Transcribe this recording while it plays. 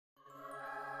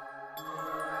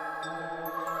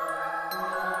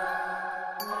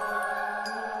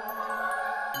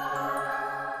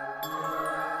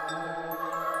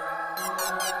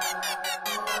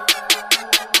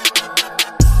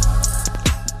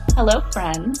Hello,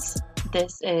 friends.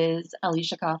 This is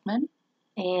Alicia Kaufman,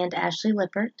 And Ashley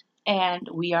Lippert. and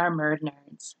we are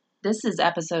MurdNerds. This is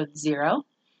episode 0,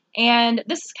 and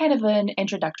this is kind of an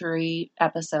introductory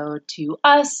episode to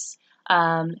us,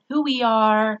 who we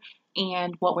are,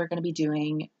 and what we're going to be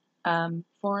doing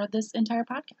for this entire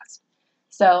podcast.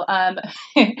 So,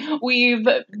 we've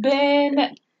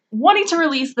been wanting to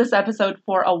release this episode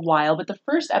for a while, but the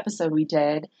first episode we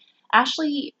did,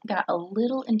 Ashley got a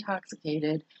little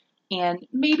intoxicated. And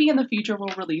maybe in the future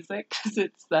we'll release it because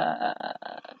It's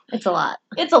a lot.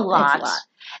 it's a lot. It's a lot.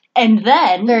 And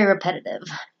then Very repetitive.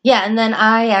 Yeah, and then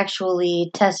I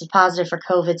actually tested positive for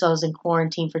COVID, so I was in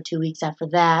quarantine for 2 weeks after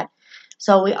that.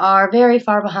 So we are very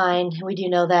far behind. We do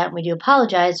know that, and we do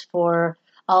apologize for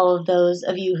all of those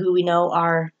of you who we know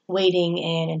are waiting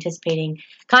and anticipating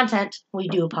content. We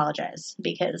do apologize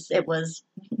because it was,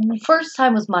 first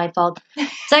time was my fault.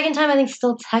 Second time I think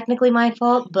still technically my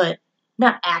fault, but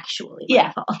not actually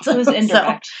my fault. it was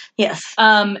indirect. So, yes.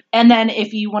 And then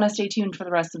if you want to stay tuned for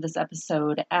the rest of this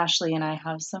episode, Ashley and I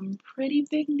have some pretty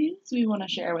big news we want to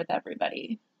share with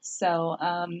everybody. So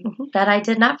that I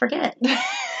did not forget.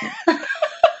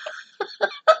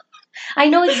 I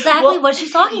know exactly what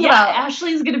she's talking about.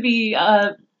 Ashley's going to be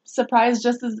surprised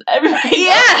just as everybody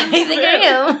Yeah, I think I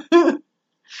am.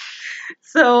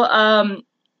 So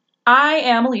I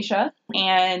am Alicia,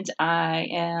 and I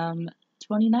am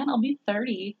 29. I'll be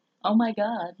 30. Oh my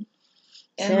god.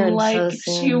 In Soon,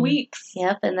 soon. 2 weeks.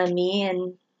 Yep, and then me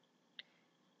in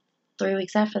 3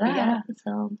 weeks after that. Yeah.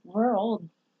 So we're old.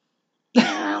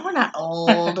 we're not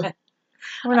old.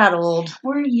 We're not old.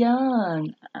 We're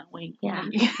young. Wait. Yeah.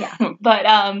 But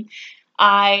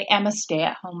I am a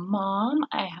stay-at-home mom.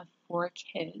 I have 4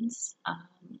 kids.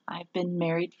 I've been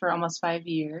married for almost 5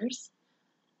 years.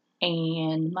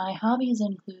 And my hobbies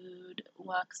include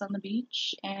walks on the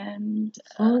beach and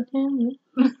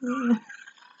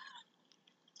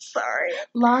sorry,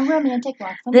 long romantic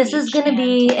walks on the beach. This is going to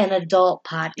be an adult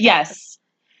podcast. Yes.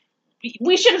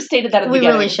 We should have stated that at the We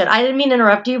beginning. really should. I didn't mean to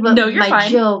interrupt you, but No, you're my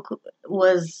fine. joke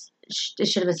was, it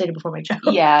should have been stated before my joke.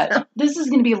 Yeah, this is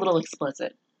going to be a little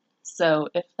explicit. So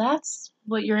if that's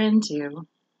what you're into,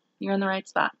 you're in the right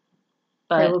spot.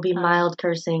 But there will be mild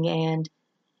cursing and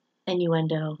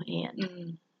innuendo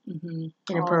and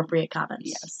inappropriate comments.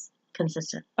 Yes.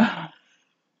 Consistent.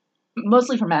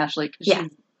 Mostly from Ashley, because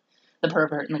she's the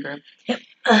pervert in the group.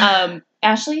 Yep.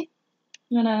 Ashley,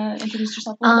 you want to introduce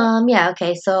yourself a little bit? Yeah,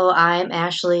 okay. So I'm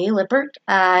Ashley Lippert.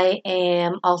 I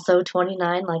am also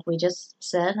 29, like we just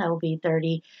said. I will be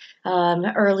 30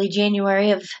 early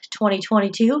January of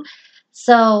 2022.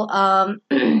 So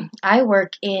I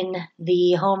work in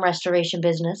the home restoration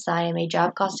business. I am a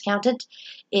job cost accountant.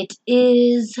 It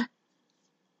is,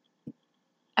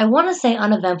 I want to say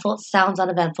uneventful. It sounds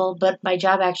uneventful, but my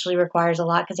job actually requires a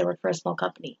lot because I work for a small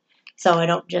company. So I'm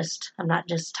not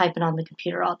just typing on the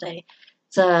computer all day.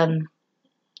 It's a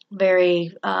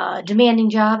very demanding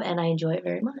job, and I enjoy it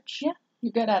very much. Yeah,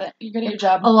 you're good at it. You're good at your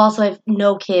job. Oh, also I have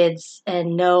no kids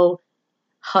and no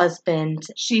husband.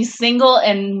 She's single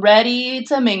and ready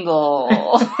to mingle.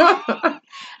 I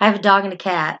have a dog and a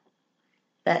cat.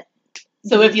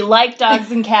 So if you like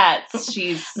dogs and cats,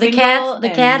 she's single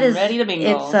the cat is ready to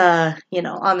mingle. It's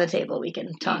on the table. We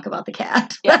can talk about the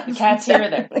cat. Yeah, the cat's here or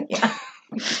there. Yeah.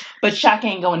 But Shaka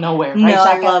ain't going nowhere, right? No,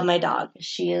 Shaka? I love my dog.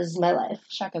 She is my life.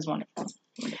 Shaka's wonderful.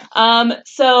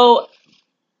 So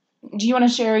do you want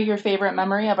to share your favorite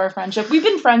memory of our friendship? We've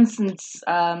been friends since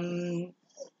the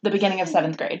beginning of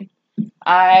 7th grade.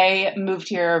 I moved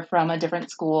here from a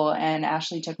different school, and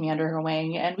Ashley took me under her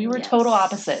wing, and we were total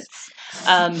opposites.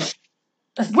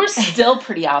 We're still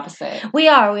pretty opposite. We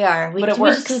are. But it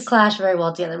works. We clash very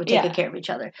well together. We take good care of each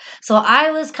other. So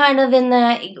I was kind of in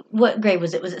that. What grade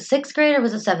was it? Was it 6th grade or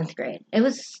was it 7th grade? It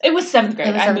was 7th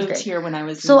grade. I moved grade. here when I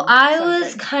was. So I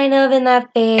was grade. kind of in that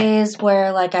phase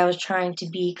where like I was trying to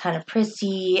be kind of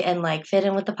prissy and like fit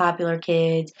in with the popular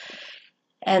kids.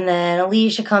 And then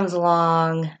Alicia comes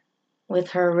along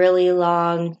with her really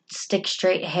long stick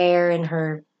straight hair and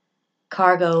her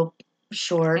cargo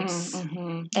shorts.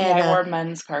 And I wore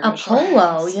men's cargo shorts.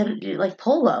 Polo. You had to do like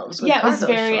polos. With it was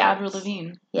very shorts. Avril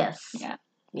Lavigne. Yes. Yeah.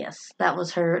 Yes, that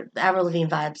was her Avril Lavigne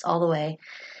vibes all the way.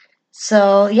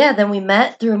 So yeah, then we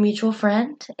met through a mutual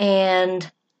friend, and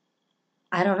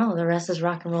I don't know. The rest is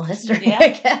rock and roll history. Yeah. I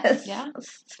guess. Yeah.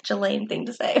 Such a lame thing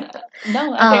to say.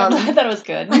 No, I thought it was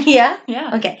good. Yeah.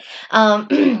 Yeah. Okay.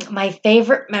 My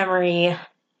favorite memory.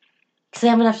 Because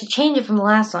I'm gonna have to change it from the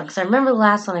last one. Because I remember the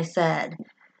last one I said,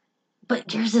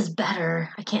 but yours is better.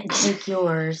 I can't take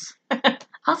yours.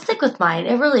 I'll stick with mine.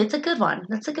 It's a good one.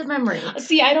 That's a good memory.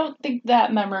 See, I don't think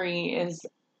that memory is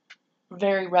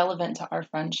very relevant to our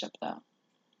friendship, though.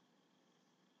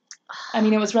 I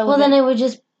mean, it was Well, relevant. then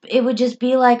it would just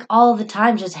be like all the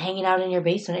time just hanging out in your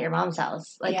basement at your mom's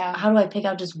house. Like, Yeah. how do I pick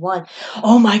out just one?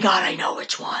 Oh my god, I know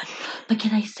which one. But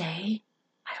can I say?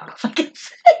 I don't know if I can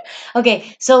say.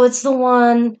 Okay, so it's the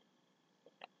one.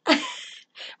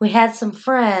 We had some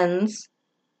friends.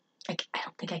 I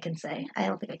don't think I can say. I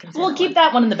don't think I can say. We'll keep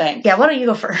that one in the bank. Yeah, why don't you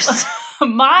go first?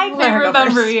 My Let her favorite go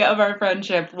first. memory of our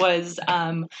friendship was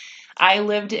I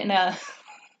lived in a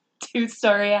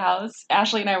 2-story house.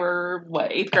 Ashley and I were,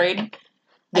 what, 8th grade?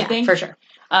 I Yeah, think. for sure.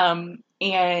 And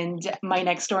my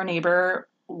next door neighbor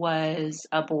was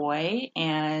a boy,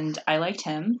 and I liked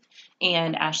him,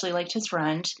 and Ashley liked his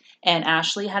friend, and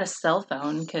Ashley had a cell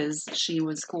phone because she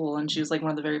was cool, and she was like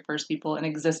one of the very first people in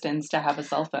existence to have a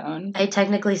cell phone. I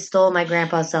technically stole my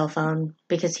grandpa's cell phone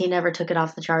because he never took it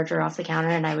off the charger off the counter,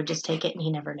 and I would just take it, and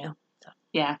he never knew. So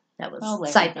Yeah. that was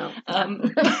Larry. side note.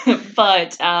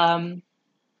 But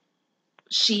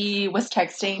she was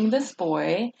texting this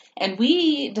boy, and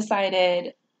we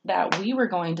decided that we were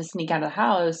going to sneak out of the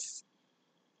house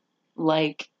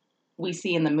like we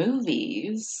see in the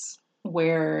movies,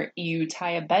 where you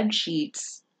tie a bed sheet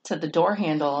to the door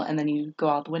handle and then you go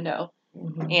out the window.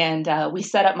 Mm-hmm. And we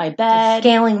set up my bed.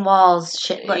 Scaling walls,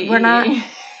 shit. Like, we're not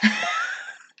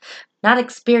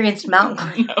experienced mountain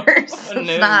climbers. No.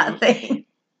 It's not a thing.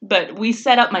 But we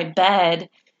set up my bed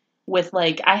with,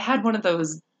 like, I had one of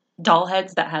those doll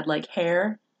heads that had, like,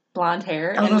 hair, blonde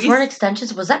hair. Oh, those weren't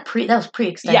extensions? Was that that was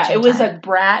pre-extension? Yeah, it was time. a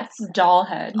Bratz doll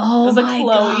head. Oh, it was a my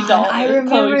Chloe God. doll. I remember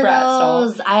Chloe Bratz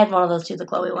those. doll. I had one of those too, the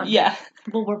Chloe one. Yeah.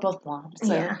 Well, we're both blonde,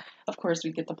 so yeah. Of course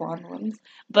we get the blonde ones.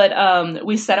 But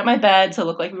we set up my bed to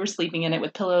look like we were sleeping in it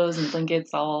with pillows and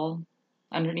blankets all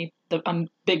underneath the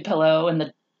big pillow and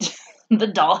the the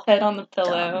doll head on the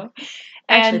pillow.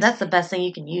 Actually, that's the best thing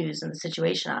you can use in the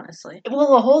situation, honestly.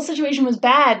 Well, the whole situation was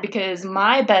bad because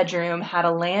my bedroom had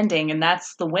a landing, and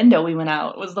that's the window we went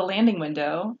out. It was the landing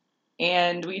window.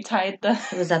 And we tied the...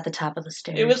 It was at the top of the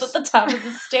stairs. It was at the top of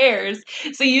the stairs.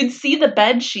 So you'd see the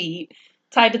bed sheet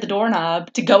tied to the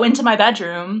doorknob to go into my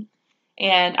bedroom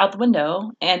and out the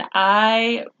window. And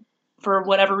I, for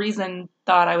whatever reason,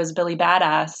 thought I was Billy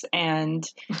Badass and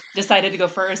decided to go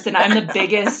first. And I'm the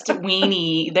biggest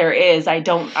weenie there is.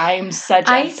 I'm such a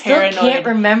paranoid. I still can't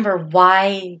remember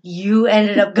why you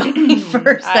ended up going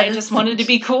first. I just wanted to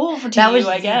be cool I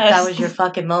guess. That was your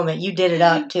fucking moment. You did it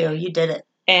up, too. You did it.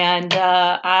 And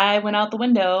I went out the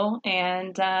window,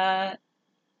 and I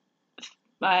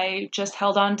just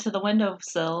held on to the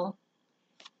windowsill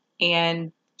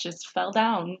and just fell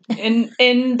down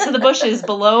into the bushes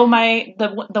below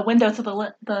the window to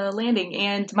the landing,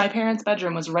 and my parents'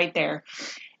 bedroom was right there.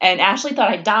 And Ashley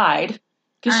thought I died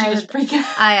because she was freaking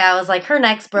out. I was like, her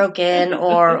neck's broken,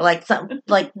 or like something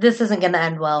like this isn't going to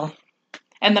end well.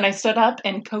 And then I stood up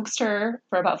and coaxed her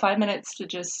for about 5 minutes to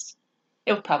just...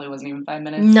 It probably wasn't even 5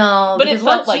 minutes. No, but because it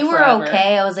felt once like you were forever.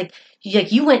 okay, I was like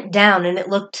you went down and it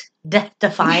looked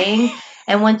death-defying.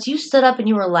 And once you stood up and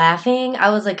you were laughing,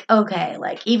 I was like, okay,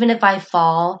 like even if I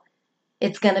fall,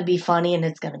 it's gonna be funny and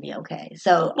it's gonna be okay.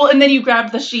 So well, and then you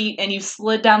grabbed the sheet and you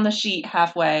slid down the sheet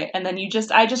halfway, and then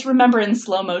I just remember in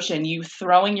slow motion you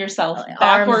throwing yourself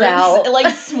backwards,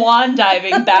 like swan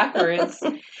diving backwards.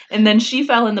 And then she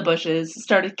fell in the bushes,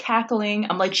 started cackling.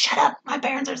 I'm like, shut up, my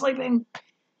parents are sleeping.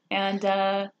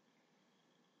 And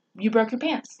you broke your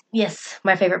pants. Yes,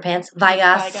 my favorite pants.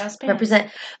 Vigas pants.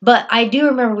 Represent. But I do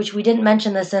remember, which we didn't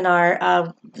mention this in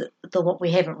our,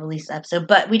 we haven't released the episode,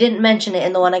 but we didn't mention it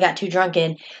in the one I got too drunk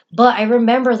in. But I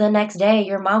remember the next day,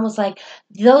 your mom was like,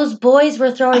 those boys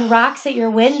were throwing rocks at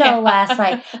your window last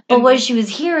night. But what she was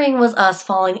hearing was us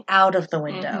falling out of the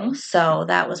window. Mm-hmm. So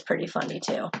that was pretty funny,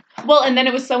 too. Well, and then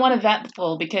it was so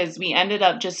uneventful because we ended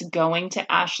up just going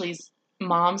to Ashley's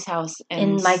mom's house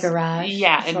in my garage,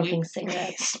 smoking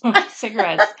cigarettes. Smoking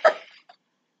cigarettes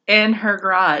in her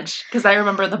garage because I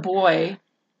remember the boy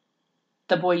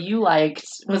you liked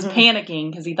was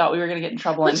panicking because he thought we were going to get in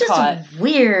trouble and caught. Which is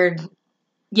weird.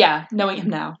 Yeah, knowing him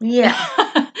now. Yeah.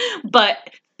 But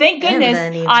thank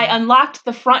goodness I unlocked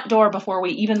the front door before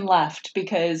we even left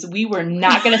because we were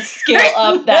not going to scale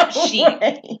up that sheet.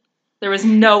 Way. There was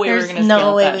no way we were going to scale up that sheet.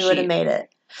 No way we would have made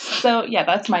it. So yeah,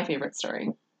 that's my favorite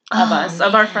story.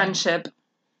 Of our friendship.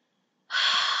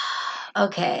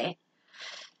 Okay.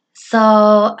 So,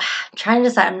 I'm trying to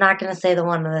decide. I'm not going to say the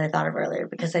one that I thought of earlier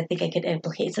because I think I could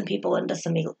implicate some people into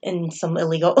some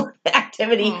illegal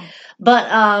activity.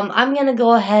 But I'm going to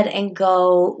go ahead and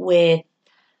go with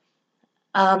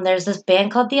there's this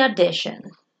band called The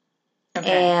Audition. Okay.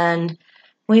 And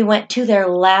we went to their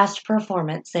last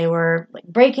performance. They were like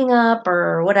breaking up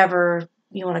or whatever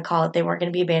you want to call it. They weren't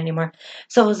going to be a band anymore.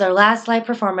 So it was their last live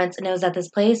performance, and it was at this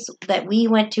place that we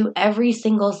went to every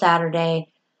single Saturday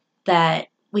that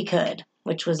we could,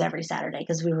 which was every Saturday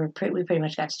because we pretty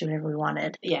much got to do whatever we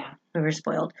wanted. Yeah. We were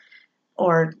spoiled.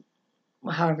 Or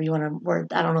however you want to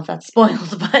word. I don't know if that's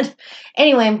spoiled, but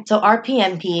anyway, so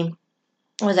RPMP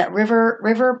was at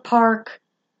River Park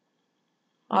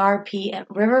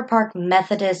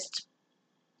Methodist.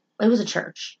 It was a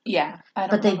church. Yeah. I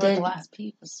don't But they remember what did the last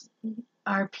P was.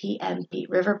 RPMP,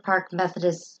 River Park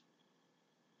Methodist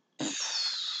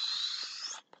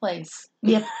Place.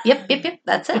 Yep.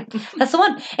 That's it. That's the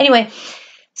one. Anyway,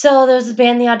 so there was this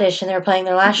band, The Audition. They were playing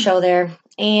their last show there,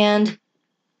 and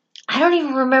I don't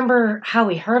even remember how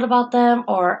we heard about them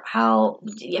or how.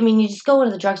 I mean, you just go to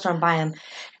the drugstore and buy them.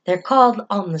 They're called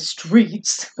On the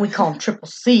Streets. We call them triple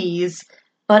C's,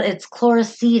 but it's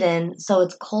chlorocidin, so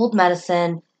it's cold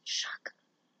medicine. Shuck.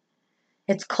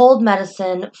 It's cold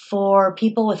medicine for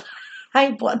people with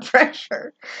high blood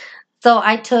pressure. So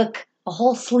I took a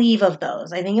whole sleeve of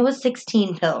those. I think it was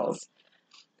 16 pills.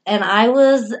 And I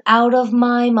was out of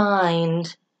my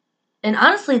mind. And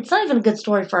honestly, it's not even a good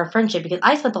story for our friendship because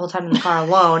I spent the whole time in the car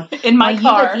alone. In my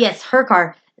car. Yes, her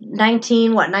car.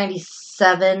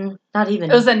 97? Not even.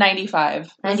 It was a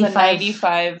 95. It was a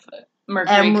 95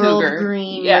 Mercury Emerald Cougar.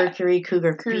 green Yeah. Mercury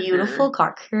Cougar. Beautiful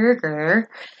car. Cougar.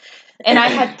 And I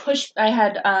had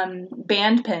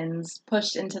band pins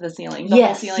pushed into the ceiling. The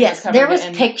whole ceiling was covered There was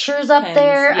in pictures up pins.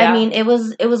 there. Yeah. I mean, it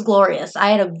was glorious.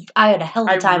 I had a hell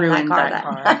of a time in that car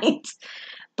that night.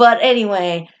 But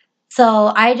anyway,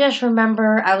 so I just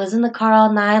remember I was in the car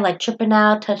all night, like tripping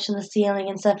out, touching the ceiling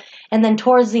and stuff. And then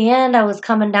towards the end, I was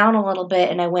coming down a little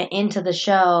bit, and I went into the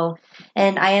show,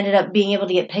 and I ended up being able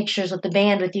to get pictures with the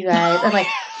band with you guys,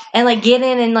 and get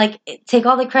in and take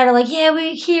all the credit, yeah,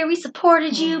 we're here, we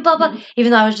supported you, blah blah.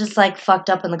 Even though I was just fucked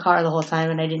up in the car the whole time,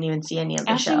 and I didn't even see any of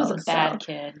the show. Ashley was a bad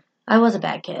kid. I was a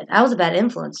bad kid. I was a bad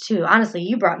influence too. Honestly,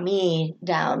 you brought me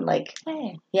down.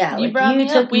 Hey, yeah, you brought me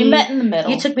up. We met in the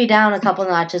middle. You took me down a couple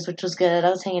notches, which was good. I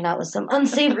was hanging out with some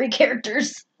unsavory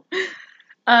characters.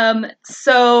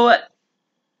 So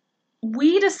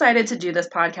we decided to do this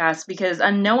podcast because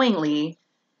unknowingly,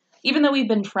 even though we've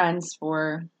been friends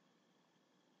for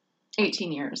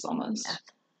 18 years almost,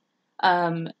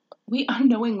 we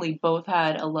unknowingly both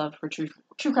had a love for true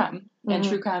crime and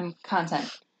true crime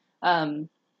content.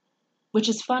 Which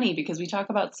is funny because we talk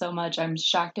about so much. I'm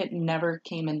shocked it never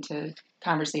came into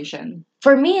conversation.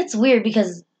 For me, it's weird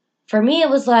because for me, it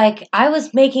was I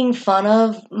was making fun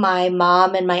of my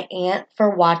mom and my aunt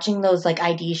for watching those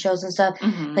ID shows and stuff,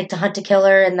 like To Hunt a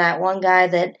Killer and that one guy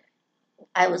that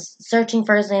I was searching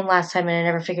for his name last time and I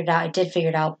never figured it out. I did figure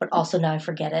it out, but also now I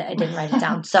forget it. I didn't write it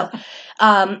down. So,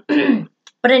 but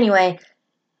anyway,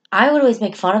 I would always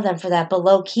make fun of them for that, but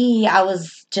low key, I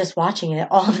was just watching it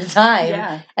all the time.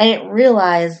 Yeah. I didn't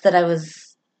realize that I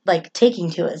was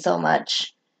taking to it so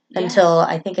much until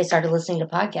I think I started listening to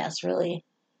podcasts, really.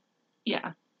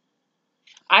 Yeah.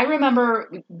 I remember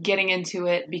getting into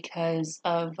it because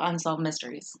of Unsolved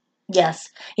Mysteries. Yes.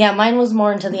 Yeah, mine was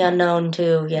more into the unknown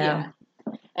too, yeah.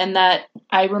 And that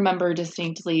I remember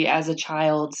distinctly as a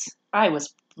child, I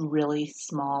was really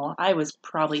small. I was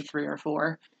probably 3 or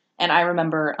 4. And I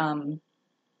remember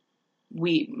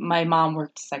my mom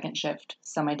worked second shift,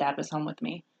 so my dad was home with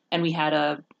me. And we had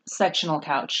a sectional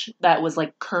couch that was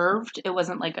curved. It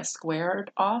wasn't a squared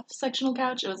off sectional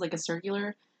couch. It was a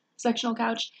circular sectional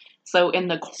couch. So in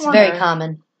the corner. It's very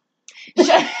common.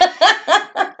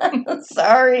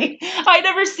 Sorry. I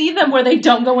never see them where they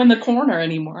don't go in the corner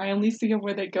anymore. I only see them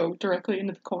where they go directly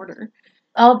into the corner.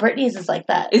 Oh, Brittany's is like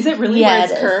that. Is it really? Yeah, where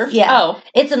it's curved? Yeah. Oh.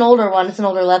 It's an older one. It's an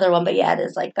older leather one, but yeah, it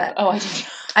is like that. Oh, I didn't.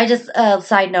 I just,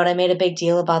 side note, I made a big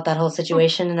deal about that whole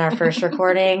situation in our first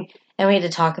recording, and we had to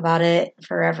talk about it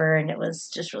forever, and it was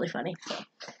just really funny. So,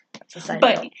 that's a side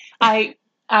note. I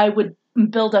would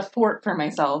build a fort for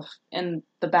myself in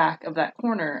the back of that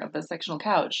corner of the sectional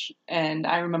couch, and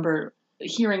I remember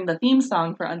hearing the theme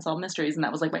song for Unsolved Mysteries, and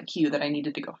that was my cue that I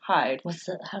needed to go hide.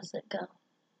 How does it go?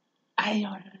 I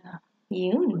don't know.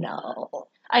 You know.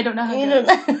 I don't know how to do it.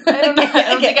 I don't know. I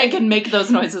don't think I can make those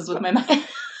noises with my mouth.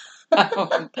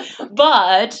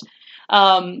 But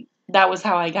that was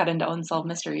how I got into Unsolved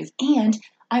Mysteries. And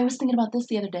I was thinking about this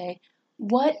the other day.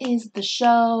 What is the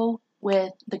show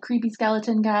with the creepy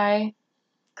skeleton guy?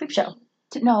 Creep Show.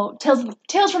 No, Tales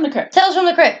from the Crypt. Tales from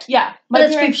the Crypt. Yeah. But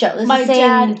it's Creep Show. It's the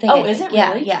same thing. Oh, is it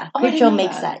really? Yeah. Oh, Creep Show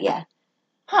makes that, yeah.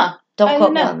 Huh. Don't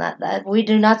quote me on that. We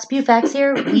do not spew facts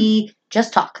here. We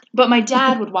just talk. But my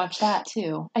dad would watch that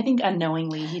too. I think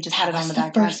unknowingly he just had it on the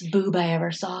background. First boob I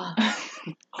ever saw.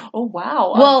 Oh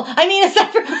wow. Well, I mean,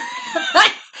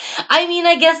 I mean,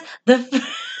 I guess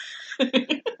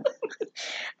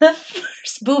the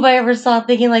first boob I ever saw,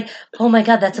 thinking like, "Oh my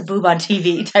god, that's a boob on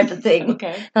TV" type of thing.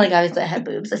 Okay. And, like, obviously I had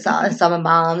boobs. I saw my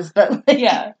mom's, but like,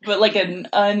 Yeah, but like oh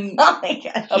my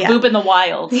god, a boob in the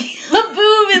wild. a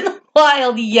boob in the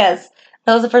wild. Yes,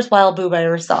 that was the first wild boob I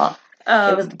ever saw.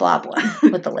 It was the blob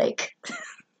one with the lake.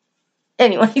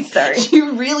 Anyway, sorry.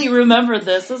 You really remembered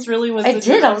this. This really was. I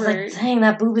did. I was like, dang,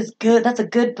 that boob is good. That's a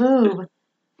good boob.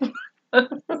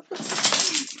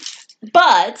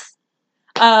 But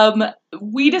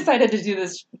we decided to do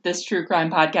this true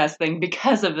crime podcast thing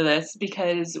because of this,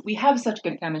 because we have such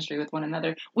good chemistry with one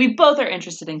another. We both are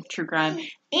interested in true crime,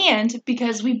 and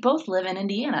because we both live in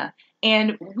Indiana,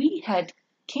 and we had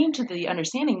came to the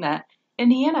understanding that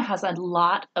Indiana has a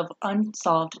lot of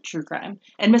unsolved true crime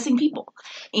and missing people,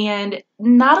 and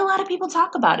not a lot of people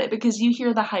talk about it because you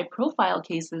hear the high profile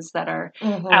cases that are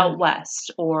out west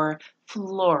or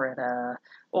Florida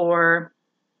or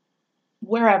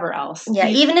wherever else. Yeah,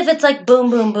 even if it's like boom,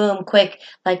 boom, boom, quick,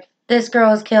 like this girl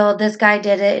was killed, this guy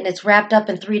did it, and it's wrapped up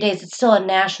in 3 days, it's still a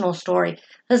national story. It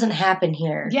doesn't happen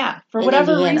here. Yeah, for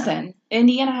whatever Indiana. reason,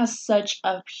 Indiana has such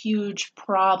a huge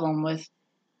problem with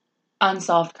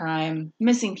unsolved crime,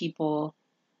 missing people,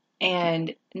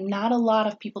 and not a lot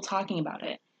of people talking about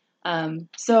it.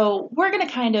 So we're going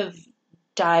to kind of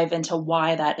dive into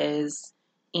why that is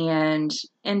and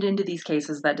into these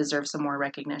cases that deserve some more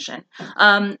recognition.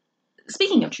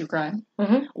 Speaking of true crime,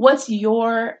 what's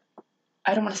your,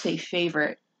 I don't want to say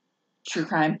favorite true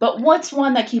crime, but what's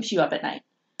one that keeps you up at night?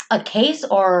 A case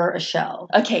or a show?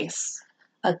 A case.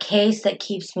 A case that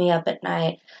keeps me up at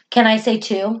night. Can I say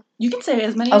 2? You can say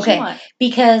as many as you want.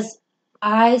 Because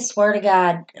I swear to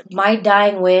God, my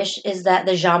dying wish is that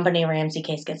the JonBenet Ramsey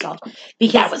case gets solved.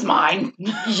 Because that was mine.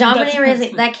 JonBenet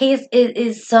Ramsey, that case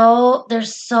is so,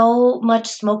 there's so much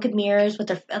smoke and mirrors with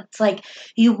their, it's like,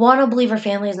 you want to believe her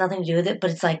family has nothing to do with it,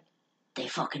 but it's like, they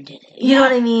fucking did it. You know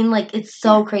what I mean? Like, it's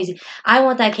so crazy. I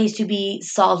want that case to be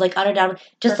solved, like, undoubtedly.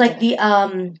 Just like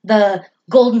the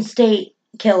Golden State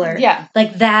killer. Yeah.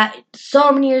 Like, that,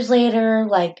 so many years later,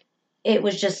 like, it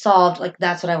was just solved. Like,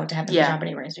 that's what I want to happen in the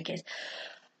JonBenet Ramsey case.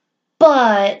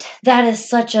 But that is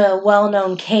such a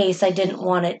well-known case. I didn't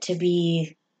want it to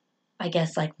be, I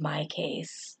guess, like, my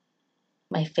case.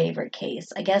 My favorite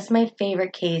case. I guess my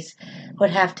favorite case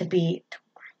would have to be...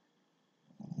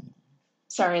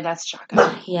 Sorry, that's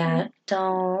Chaka. Yeah,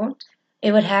 don't.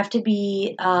 It would have to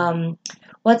be,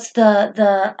 what's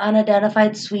the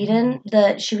unidentified Sweden?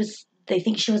 They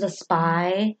think she was a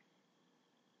spy.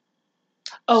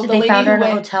 Oh, they found her in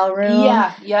a hotel room.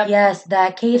 Yeah, yep. Yes,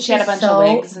 that case she had a bunch of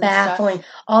wigs and baffling. Stuff.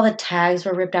 All the tags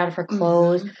were ripped out of her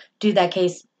clothes. Dude, that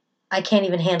case, I can't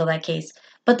even handle that case.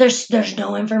 But there's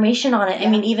no information on it. Yeah.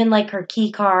 I mean, even like her key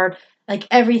card, like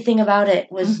everything about it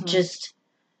was just.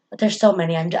 There's so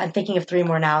many. I'm thinking of 3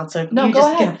 more now. So no,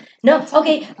 go ahead. No,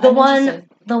 okay. The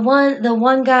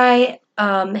one guy,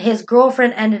 his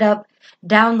girlfriend ended up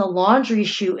down the laundry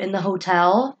chute in the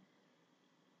hotel.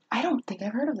 I don't think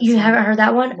I've heard of this. You haven't heard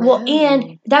that one? No. Well,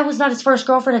 and that was not his first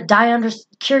girlfriend to die under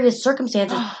curious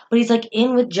circumstances, but he's like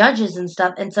in with judges and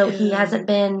stuff, and so he hasn't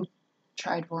been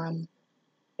tried for him.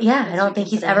 Yeah, I don't think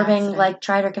he's ever been like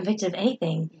tried or convicted of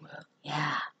anything.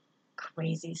 Yeah,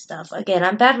 crazy stuff. Again,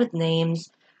 I'm bad with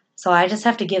names, so I just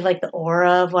have to give like the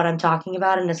aura of what I'm talking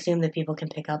about and assume that people can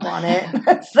pick up on it.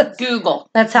 that's Google.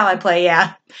 That's how I play.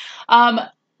 Yeah. Yeah.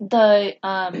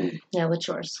 What's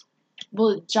yours?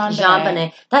 Well,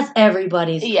 JonBenet. That's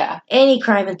everybody's. Yeah. Any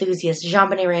crime enthusiast,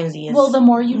 JonBenet Ramsey is. Well, the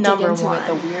more you dig into one. it,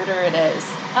 the weirder it is.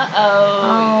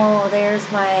 Oh,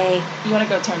 there's my. You want to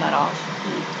go turn that off?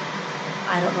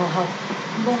 I don't know how.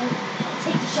 Well,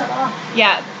 take the shut off.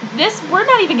 Yeah, we're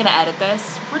not even gonna edit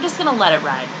this. We're just gonna let it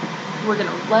ride. We're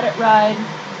gonna let it ride.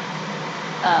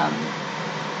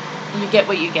 You get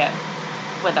what you get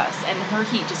with us, and her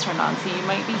heat just turned on, so you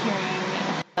might be hearing.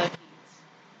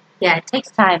 Yeah, it takes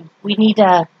time. We need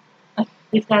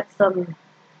we've got some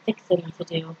fixing to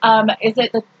do. Is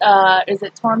it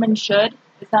Tormund Should?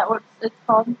 Is that what it's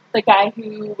called? The guy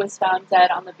who was found dead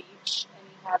on the beach, and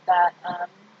he had that,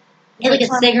 he had like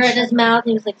a cigarette in his mouth,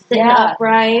 he was like sitting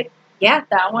upright. Yeah,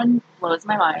 that one blows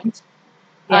my mind.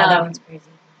 Yeah, that one's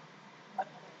crazy.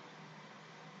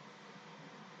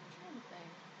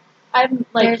 I'm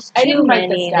like, I didn't write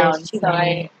this down, so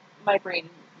my brain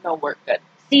don't work good.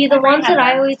 See, the ones that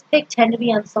I always pick tend to be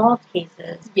unsolved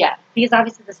cases. Yeah. Because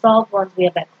obviously the solved ones, we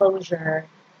have that closure.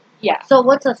 Yeah. So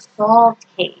what's a solved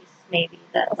case, maybe,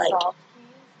 that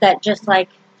that just, like,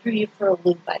 threw you for a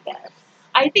loop, I guess?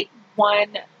 I think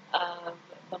one of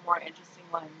the more interesting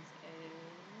ones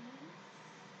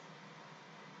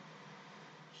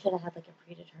is... Should have had, like, a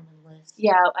predetermined list.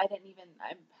 Yeah, I'm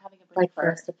having a brain Like for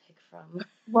fart. us to pick from.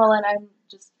 Well, and I'm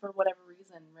just, for whatever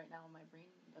reason, right now my brain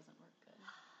doesn't work good.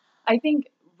 I think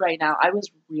right now I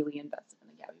was really invested in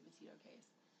the Gabby Petito case.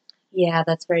 Yeah,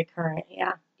 that's very current.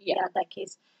 Yeah, Yeah. that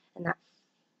case. And that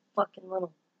fucking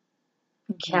little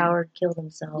coward killed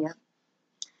himself. Yeah.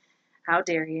 How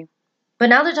dare you? But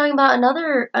now they're talking about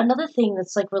another thing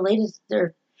that's like related.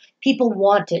 People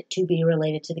want it to be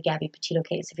related to the Gabby Petito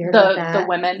case. Have you heard about that? The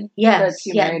women, Yes,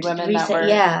 the two married women that were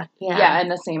in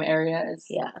the same area as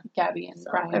Gabby and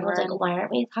Brian. Everyone's like, why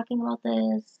aren't we talking about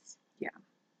this? Yeah.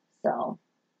 So.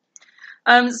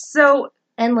 So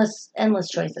endless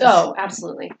choices. Oh,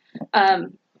 absolutely.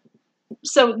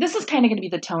 So this is kind of going to be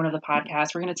the tone of the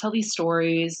podcast. We're going to tell these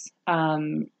stories.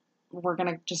 We're going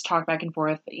to just talk back and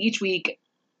forth each week.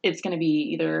 It's going to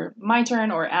be either my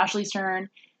turn or Ashley's turn.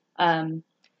 And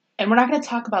we're not going to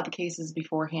talk about the cases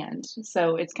beforehand.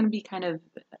 So it's going to be kind of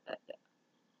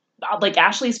like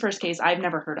Ashley's first case I've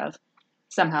never heard of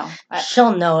somehow.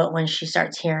 She'll know it when she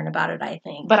starts hearing about it, I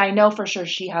think. But I know for sure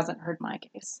she hasn't heard my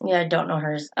case. Yeah, I don't know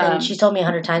hers. And she's told me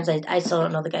 100 times. I still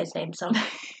don't know the guy's name, so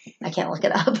I can't look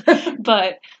it up.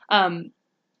 But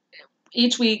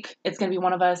each week it's going to be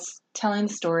one of us telling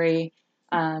the story,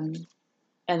 and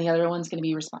the other one's going to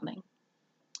be responding,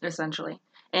 essentially.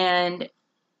 And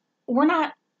we're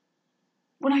not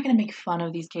going to make fun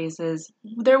of these cases.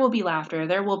 There will be laughter.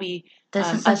 There will be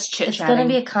us chit-chatting. It's going to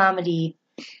be a comedy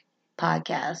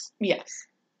podcast. Yes.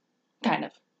 Kind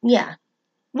of. Yeah.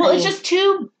 Well, it's just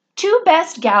two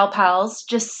best gal pals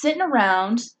just sitting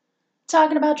around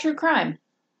talking about true crime.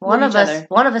 One of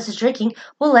us is drinking.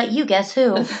 We'll let you guess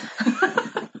who. It's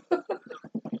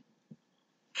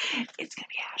going to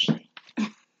be Ashley.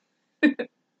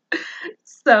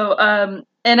 So,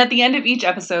 and at the end of each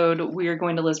episode, we are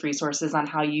going to list resources on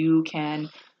how you can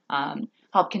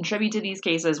help contribute to these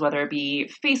cases, whether it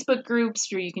be Facebook groups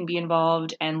where you can be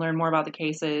involved and learn more about the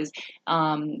cases,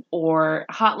 or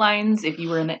hotlines if you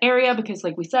were in the area, because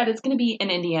like we said, it's going to be in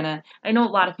Indiana. I know a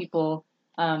lot of people...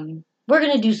 we're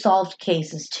going to do solved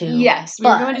cases too. Yes,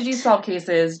 we're going to do solved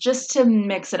cases just to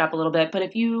mix it up a little bit. But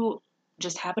if you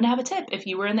just happen to have a tip, if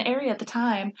you were in the area at the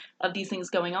time of these things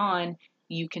going on,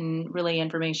 you can relay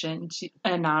information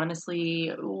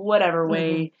anonymously, whatever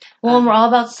way. Well, and we're all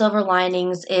about silver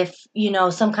linings. If,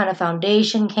 some kind of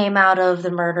foundation came out of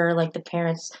the murder, like the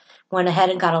parents went ahead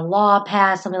and got a law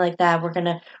passed, something like that, we're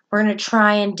gonna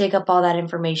try and dig up all that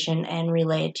information and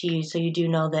relay it to you, so you do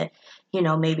know that,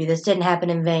 maybe this didn't happen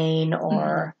in vain,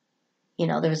 or,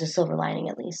 there was a silver lining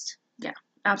at least. Yeah,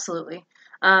 absolutely.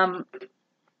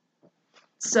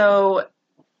 So,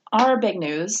 our big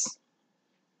news.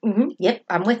 Yep,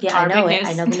 I'm with you. I know it.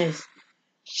 I know the news.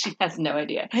 She has no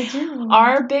idea. I do.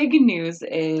 Our big news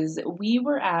is we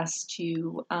were asked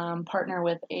to partner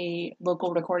with a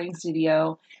local recording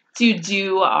studio to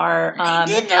do our I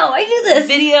knew this.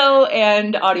 Video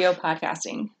and audio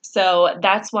podcasting. So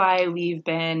that's why we've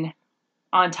been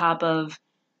on top of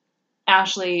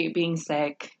Ashley being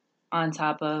sick, on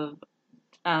top of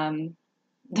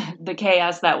the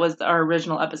chaos that was our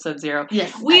original episode 0.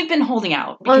 Yes. We've been holding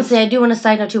out. Honestly, I do want to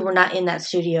side note too, we're not in that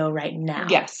studio right now.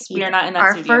 Yes, we are not in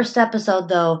that studio. Our first episode,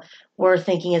 though, we're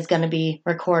thinking is going to be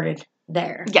recorded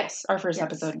there. Yes, our first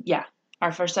episode. Yeah.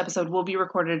 Our first episode will be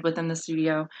recorded within the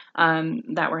studio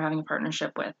that we're having a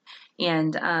partnership with.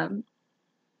 And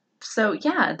so,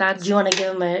 yeah, that's... Do you want to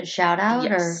give them a shout out?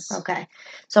 Yes. Or? Okay.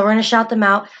 So we're going to shout them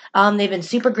out. They've been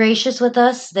super gracious with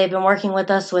us. They've been working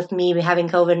with us with me having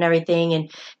COVID and everything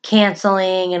and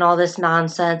canceling and all this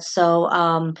nonsense.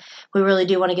 So we really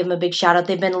do want to give them a big shout out.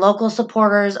 They've been local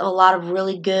supporters, a lot of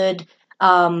really good,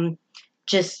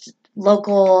 just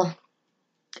local,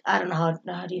 I don't know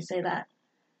how do you say that?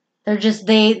 They're just,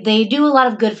 they do a lot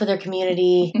of good for their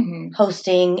community,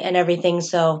 hosting and everything,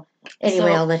 so...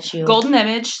 Anyway, I'll let you... Golden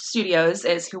Image Studios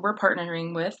is who we're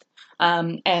partnering with.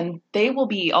 And they will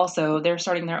be also... They're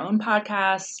starting their own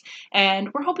podcast.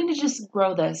 And we're hoping to just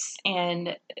grow this.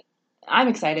 And I'm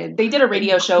excited. They did a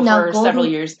radio show for several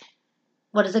years.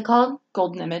 What is it called?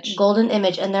 Golden Image. Golden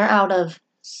Image. And they're out of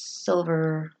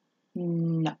Silver...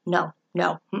 No.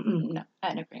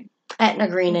 Etna Green. Etna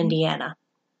Green, Indiana.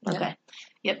 Okay.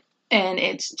 Yep. And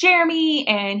it's Jeremy.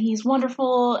 And he's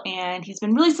wonderful. And he's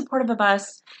been really supportive of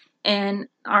us. And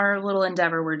our little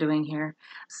endeavor we're doing here.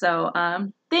 So,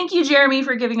 thank you, Jeremy,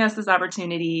 for giving us this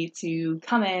opportunity to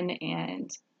come in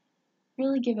and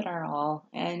really give it our all.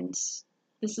 And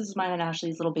this is mine and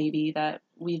Ashley's little baby that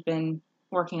we've been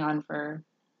working on for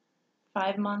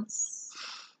 5 months.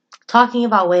 Talking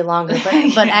about way longer,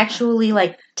 but actually,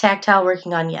 like, tactile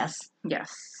working on, yes.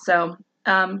 Yes. So,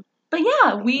 But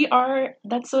yeah,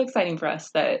 that's so exciting for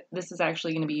us that this is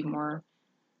actually going to be more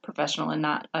professional and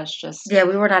not us just. Yeah,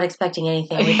 we were not expecting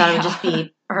anything. We thought it would just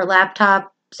be her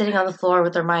laptop sitting on the floor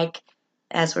with her mic,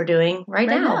 as we're doing right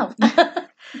now.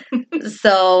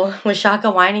 So, with Shaka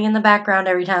whining in the background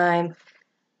every time,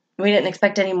 we didn't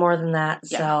expect any more than that.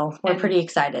 Yeah. So, we're pretty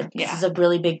excited. This is a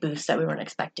really big boost that we weren't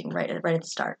expecting right at the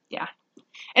start. Yeah.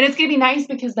 And it's going to be nice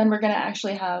because then we're going to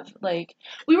actually have, like,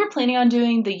 we were planning on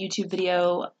doing the YouTube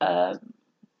video,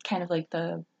 kind of like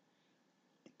the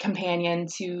companion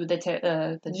to the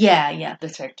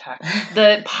TikTok,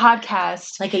 the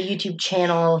podcast, like a YouTube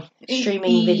channel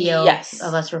streaming video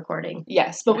of us recording.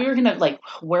 Yes, but we were gonna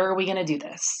where are we gonna do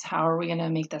this? How are we gonna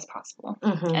make this possible?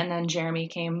 Mm-hmm. And then Jeremy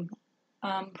came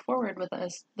forward with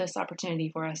this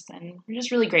opportunity for us, and we're just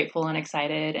really grateful and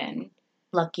excited and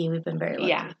lucky. We've been very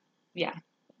lucky. Yeah,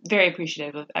 very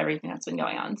appreciative of everything that's been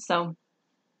going on. So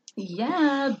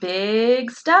yeah,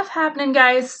 big stuff happening,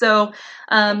 guys. So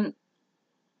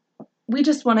we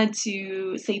just wanted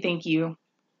to say thank you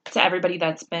to everybody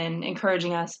that's been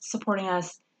encouraging us, supporting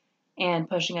us, and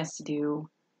pushing us to do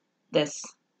this.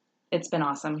 It's been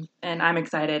awesome, and I'm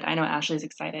excited. I know Ashley's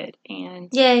excited, and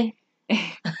yay!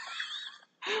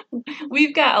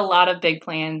 We've got a lot of big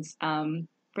plans for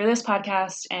this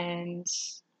podcast and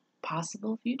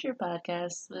possible future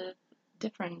podcasts with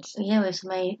different. Yeah, we have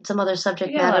some other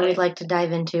subject matter we'd like to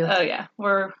dive into. Oh yeah,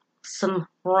 we're some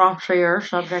raunchier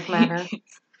subject matter.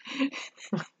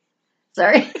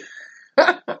 Sorry.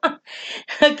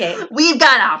 Okay. We've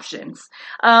got options.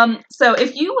 So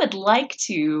if you would like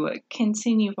to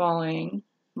continue following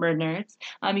MurdNerds,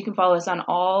 you can follow us on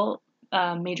all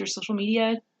major social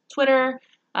media, Twitter,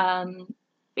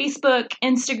 Facebook,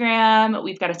 Instagram.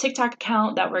 We've got a TikTok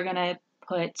account that we're going to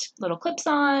put little clips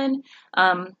on.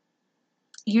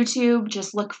 YouTube,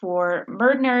 just look for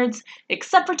MurdNerds,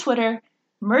 except for Twitter.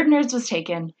 MurdNerds was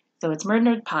taken, so it's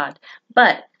MurdNerd Pod.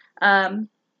 But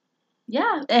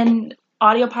yeah, and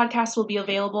audio podcasts will be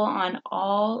available on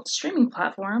all streaming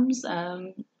platforms.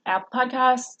 Apple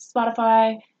Podcasts,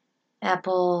 Spotify.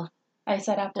 Apple. I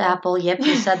said Apple. Apple, yep,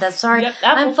 you said that. Sorry. Yep,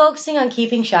 Apple. I'm focusing on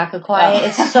keeping Shaka quiet.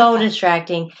 It's so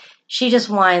distracting. She just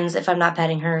whines if I'm not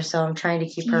petting her, so I'm trying to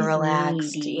keep her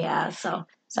relaxed. Needy. Yeah, so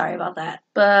sorry about that.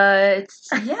 But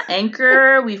yeah,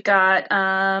 Anchor, we've got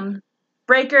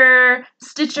Breaker,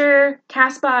 Stitcher,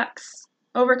 Castbox,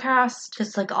 Overcast.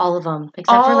 Just like all of them,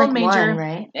 except for like major, one,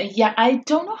 right? Yeah, I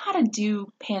don't know how to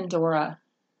do Pandora.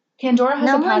 Pandora has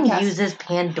no a podcast. No one uses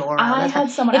Pandora. I had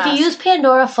someone If ask. you use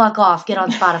Pandora, fuck off. Get on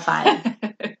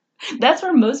Spotify. That's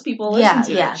where most people listen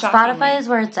to it. Yeah, Spotify is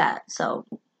where it's at. So,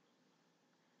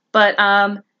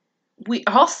 but we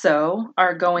also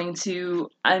are going to.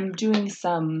 I'm doing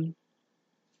some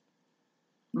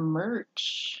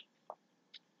merch.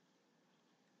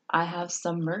 I have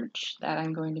some merch that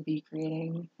I'm going to be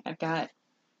creating. I've got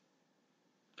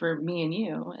for me and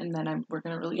you, and then we're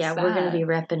going to release that. Yeah, we're going to be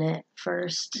repping it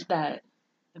first. That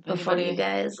before you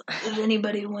guys. If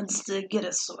anybody wants to get a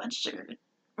sweatshirt,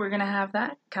 we're going to have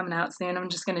that coming out soon. I'm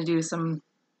just going to do some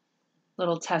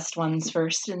little test ones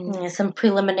first. And some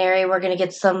preliminary. We're going to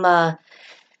get some,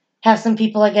 have some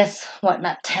people, I guess,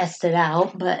 not test it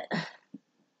out, but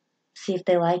see if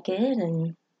they like it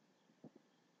and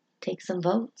take some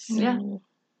votes. Yeah.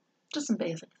 Just some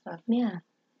basic stuff. Yeah.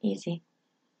 Easy.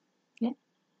 Yeah.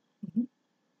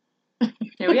 Mm-hmm.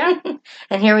 Here we are.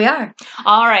 And here we are.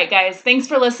 All right, guys. Thanks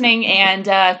for listening.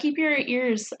 And keep your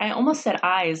ears, I almost said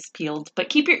eyes peeled, but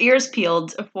keep your ears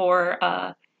peeled for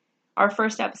our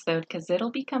first episode because it'll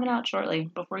be coming out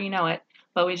shortly before you know it.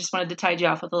 But we just wanted to tide you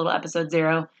off with a little episode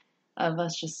 0 of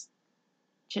us just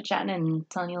chit-chatting and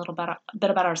telling you a bit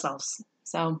about ourselves.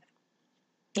 So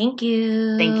thank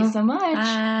you. Thank you so much.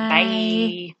 Bye.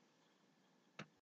 Bye.